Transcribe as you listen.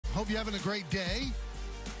Hope you're having a great day.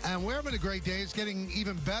 And we're having a great day. It's getting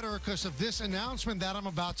even better because of this announcement that I'm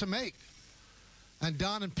about to make. And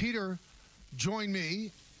Don and Peter join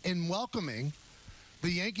me in welcoming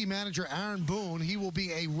the Yankee manager, Aaron Boone. He will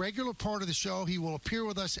be a regular part of the show. He will appear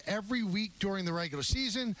with us every week during the regular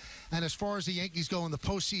season, and as far as the Yankees go in the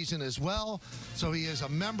postseason as well. So he is a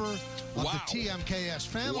member of the TMKS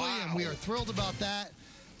family, and we are thrilled about that.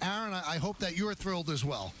 Aaron, I hope that you're thrilled as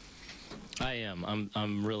well. I am.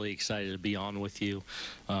 I'm really excited to be on with you,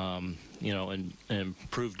 and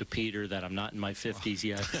prove to Peter that I'm not in my 50s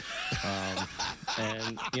yet.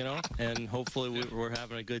 And hopefully we're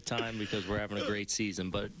having a good time because we're having a great season.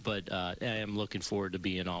 But I am looking forward to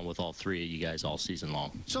being on with all three of you guys all season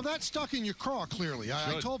long. So that stuck in your craw, clearly.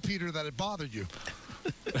 I told Peter that it bothered you.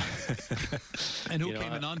 And who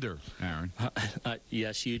came in under, Aaron?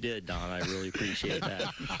 Yes, you did, Don. I really appreciate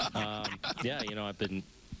that. I've been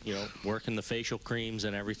working the facial creams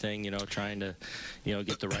and everything, trying to,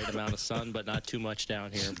 get the right amount of sun, but not too much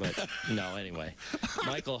down here. But no, anyway.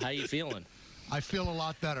 Michael, how you feeling? I feel a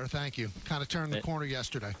lot better, thank you. Kind of turned the corner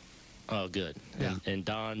yesterday. Oh, good. Yeah. And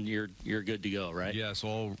Don, you're good to go, right? Yes,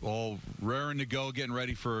 all raring to go, getting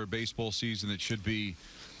ready for a baseball season that should be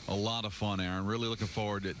a lot of fun, Aaron. Really looking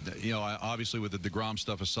forward to, obviously with the DeGrom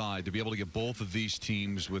stuff aside, to be able to get both of these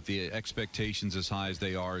teams with the expectations as high as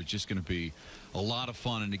they are is just going to be a lot of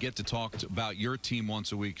fun. And to get to talk about your team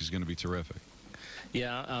once a week is going to be terrific.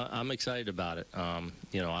 Yeah, I'm excited about it.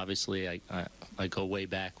 Obviously I go way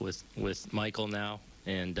back with Michael now.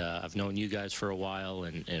 And I've known you guys for a while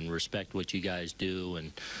and respect what you guys do.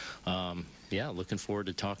 And, looking forward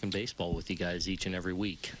to talking baseball with you guys each and every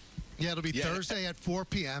week. Yeah, it'll be Thursday at 4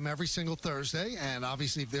 p.m. every single Thursday. And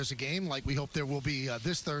obviously, if there's a game, like we hope there will be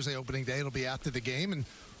this Thursday opening day, it'll be after the game. And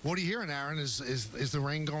what are you hearing, Aaron? Is the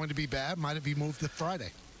rain going to be bad? Might it be moved to Friday?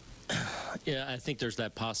 Yeah, I think there's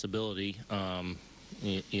that possibility. I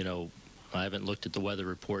haven't looked at the weather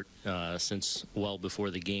report since well before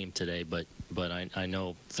the game today, but I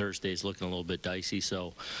know Thursday's looking a little bit dicey.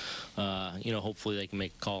 So, hopefully they can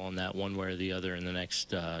make a call on that one way or the other in the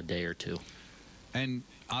next day or two. And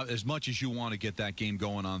as much as you want to get that game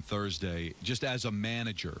going on Thursday, just as a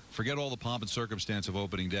manager, forget all the pomp and circumstance of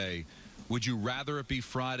opening day, would you rather it be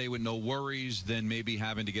Friday with no worries than maybe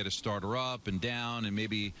having to get a starter up and down and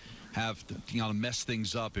maybe have to mess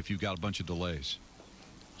things up if you've got a bunch of delays?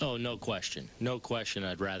 Oh, no question. No question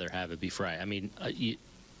I'd rather have it be Friday. I mean,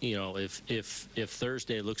 if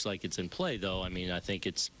Thursday looks like it's in play, though, I mean, I think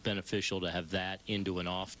it's beneficial to have that into an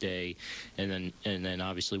off day, and then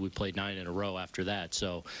obviously we played 9 in a row after that.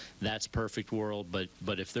 So that's perfect world.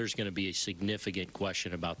 But if there's going to be a significant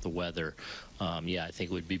question about the weather, I think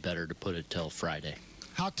it would be better to put it till Friday.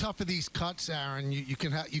 How tough are these cuts, Aaron? You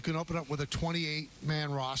can open up with a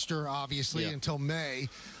 28-man roster, obviously, until May.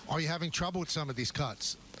 Are you having trouble with some of these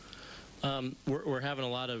cuts? We're having a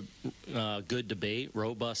lot of good debate,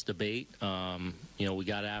 robust debate. We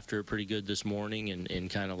got after it pretty good this morning and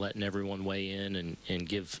kind of letting everyone weigh in and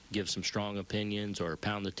give some strong opinions or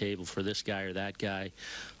pound the table for this guy or that guy.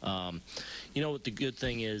 What the good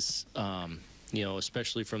thing is,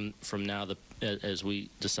 especially from now as we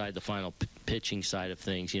decide the final pitching side of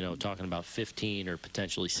things, talking about 15 or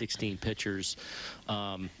potentially 16 pitchers.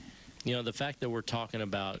 The fact that we're talking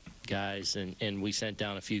about guys, and we sent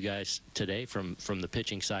down a few guys today from the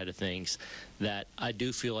pitching side of things, that I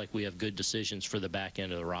do feel like we have good decisions for the back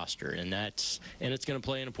end of the roster, and it's going to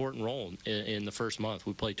play an important role in the first month.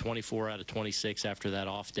 We played 24 out of 26 after that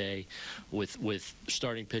off day, with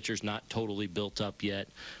starting pitchers not totally built up yet.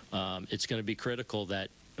 It's going to be critical that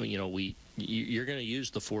you're going to use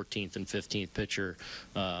the 14th and 15th pitcher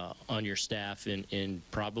on your staff in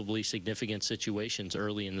probably significant situations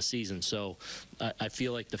early in the season. So I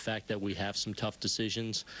feel like the fact that we have some tough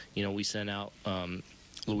decisions, we sent out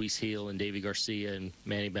Luis Gil and Davy Garcia and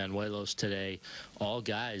Manny Banuelos today, all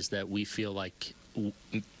guys that we feel like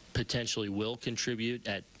potentially will contribute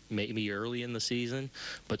at maybe early in the season,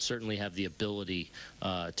 but certainly have the ability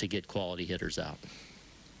to get quality hitters out.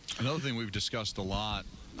 Another thing we've discussed a lot,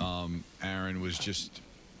 Aaron, was just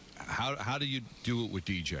how do you do it with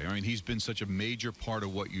DJ? I mean, he's been such a major part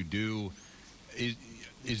of what you do.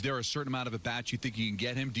 Is there a certain amount of at-bats you think you can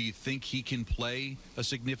get him? Do you think he can play a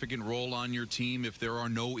significant role on your team if there are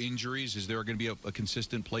no injuries? Is there going to be a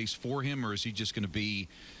consistent place for him, or is he just going to be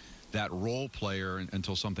that role player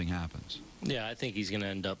until something happens? Yeah, I think he's going to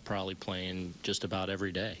end up probably playing just about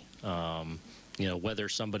every day. Whether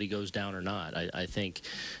somebody goes down or not. I think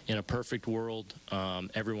in a perfect world,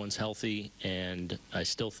 everyone's healthy, and I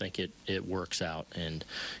still think it works out. And,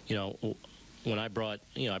 when I brought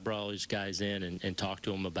all these guys in and talked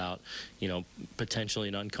to them about, potentially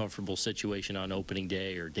an uncomfortable situation on opening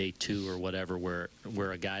day or day 2 or whatever, where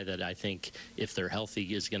a guy that I think, if they're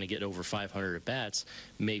healthy, is going to get over 500 at bats,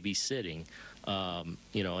 may be sitting. And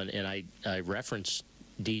I referenced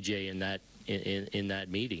DJ in that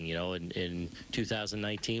meeting, in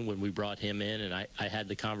 2019 when we brought him in, and I had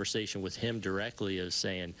the conversation with him directly as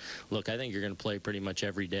saying, look, I think you're going to play pretty much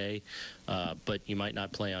every day, but you might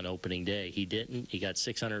not play on opening day. He didn't. He got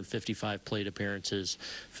 655 plate appearances,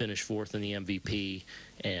 finished 4th in the MVP,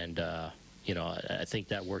 and I think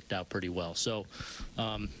that worked out pretty well. So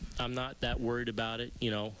I'm not that worried about it.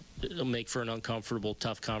 It'll make for an uncomfortable,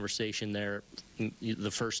 tough conversation there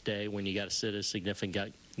the first day when you got to sit a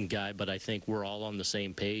significant guy, but I think we're all on the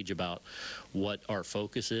same page about what our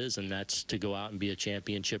focus is, and that's to go out and be a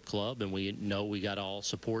championship club, and we know we got to all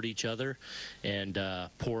support each other and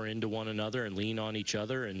pour into one another and lean on each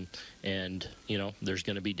other, and there's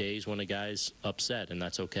going to be days when a guy's upset, and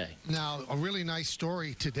that's okay. Now, a really nice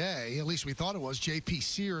story today, at least we thought it was, J.P.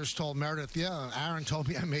 Sears told Meredith, Aaron told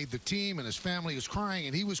me I made the team, and his family was crying,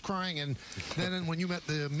 and he was crying, and then when you met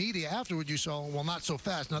the media afterward, you saw, well, not so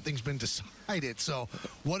fast, nothing's been decided. So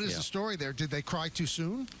what is the story there? Did they cry too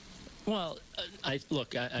soon? Well, I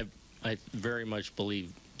very much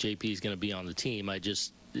believe JP is going to be on the team.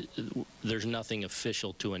 There's nothing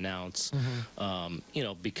official to announce,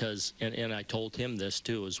 because, and I told him this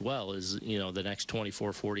too as well, is, the next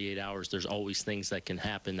 24, 48 hours, there's always things that can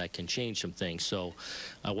happen that can change some things. So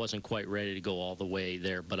I wasn't quite ready to go all the way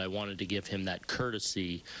there, but I wanted to give him that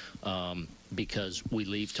courtesy because we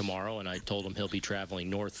leave tomorrow, and I told him he'll be traveling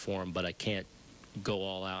north for him, but I can't go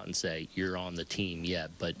all out and say you're on the team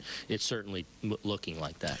yet, but it's certainly looking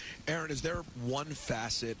like that. Aaron, is there one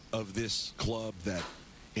facet of this club that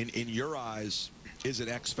in your eyes is an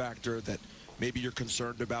X factor that maybe you're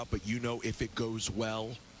concerned about, but if it goes well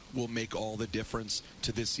will make all the difference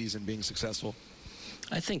to this season being successful?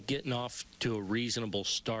 I think getting off to a reasonable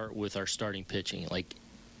start with our starting pitching,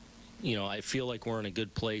 I feel like we're in a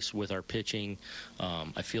good place with our pitching.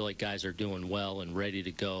 I feel like guys are doing well and ready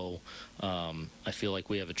to go. I feel like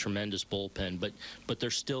we have a tremendous bullpen, but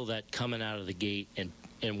there's still that coming out of the gate,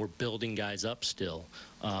 and we're building guys up still.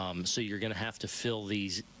 So you're going to have to fill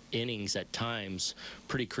these innings at times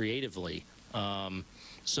pretty creatively.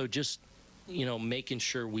 So just, making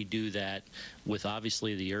sure we do that with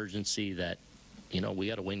obviously the urgency that, we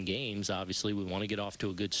got to win games. Obviously, we want to get off to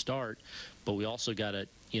a good start, but we also got to,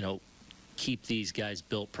 keep these guys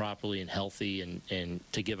built properly and healthy and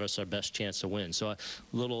to give us our best chance to win. So a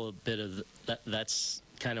little bit of that's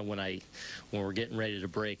kind of when we're getting ready to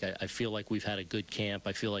break. I feel like we've had a good camp.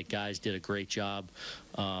 I feel like guys did a great job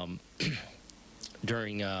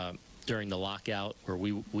during the lockout where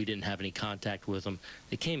we didn't have any contact with them.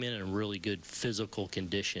 They came in a really good physical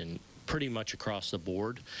condition pretty much across the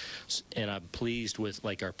board, and I'm pleased with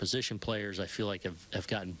our position players. I feel like have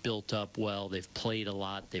gotten built up well. They've played a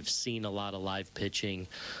lot. They've seen a lot of live pitching.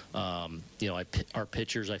 Our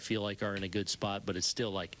pitchers I feel like are in a good spot, but it's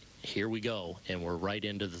still here we go, and we're right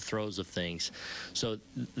into the throes of things. So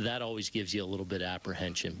that always gives you a little bit of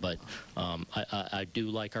apprehension, but I do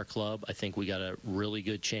like our club. I think we got a really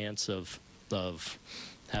good chance of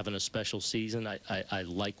having a special season. I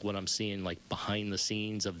like what I'm seeing behind the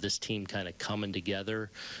scenes of this team kind of coming together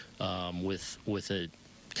with a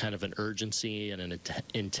kind of an urgency and an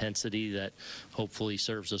intensity that hopefully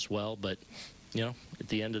serves us well. But at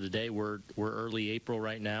the end of the day, we're early April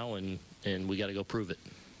right now, and we got to go prove it.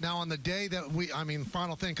 Now, on the day that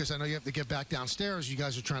final thing, because I know you have to get back downstairs, you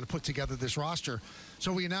guys are trying to put together this roster.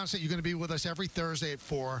 So we announced that you're going to be with us every Thursday at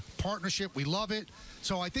 4. Partnership, we love it.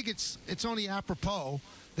 So I think it's only apropos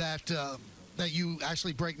that you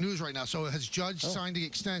actually break news right now. So has Judge signed the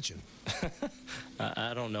extension?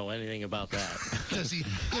 I don't know anything about that. Does he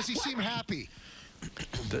seem happy?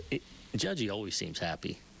 Judgy always seems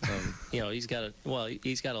happy. He's got a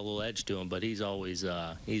little edge to him, but he's always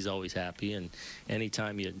happy. And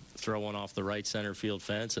anytime you throw one off the right center field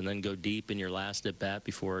fence and then go deep in your last at bat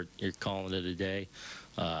before you're calling it a day,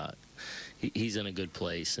 he's in a good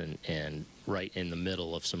place and right in the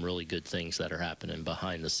middle of some really good things that are happening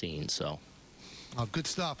behind the scenes. So. Good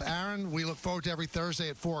stuff. Aaron, we look forward to every Thursday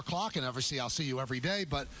at 4 o'clock, and obviously I'll see you every day.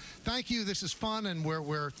 But thank you. This is fun, and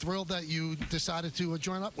we're thrilled that you decided to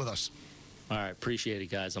join up with us. All right. Appreciate it,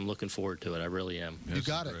 guys. I'm looking forward to it. I really am. You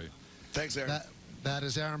got it. Great. Thanks, Aaron. That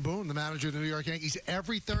is Aaron Boone, the manager of the New York Yankees.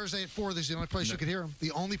 Every Thursday at 4, this is the only place you could hear him.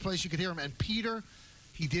 The only place you could hear him. And Peter,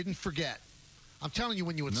 he didn't forget. I'm telling you,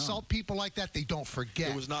 when you insult people like that, they don't forget.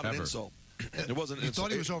 It was not an insult. It wasn't an insult. You insult.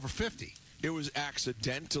 thought he was over 50. It was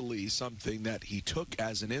accidentally something that he took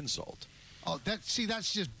as an insult. Oh,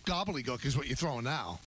 that's just gobbledygook is what you're throwing now.